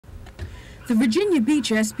The Virginia Beach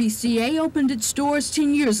SPCA opened its doors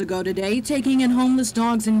 10 years ago today, taking in homeless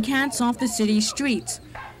dogs and cats off the city's streets.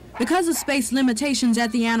 Because of space limitations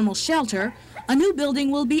at the animal shelter, a new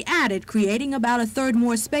building will be added, creating about a third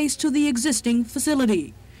more space to the existing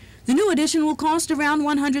facility. The new addition will cost around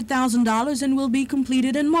 $100,000 and will be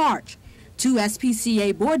completed in March. Two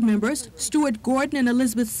SPCA board members, Stuart Gordon and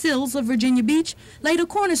Elizabeth Sills of Virginia Beach, laid a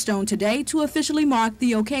cornerstone today to officially mark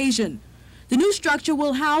the occasion. The new structure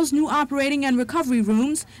will house new operating and recovery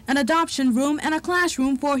rooms, an adoption room, and a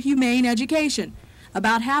classroom for humane education.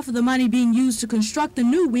 About half of the money being used to construct the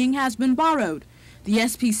new wing has been borrowed. The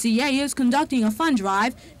SPCA is conducting a fund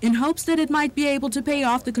drive in hopes that it might be able to pay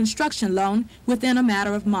off the construction loan within a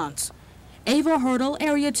matter of months. Ava Hurdle,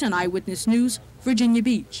 Area 10 Eyewitness News, Virginia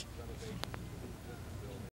Beach.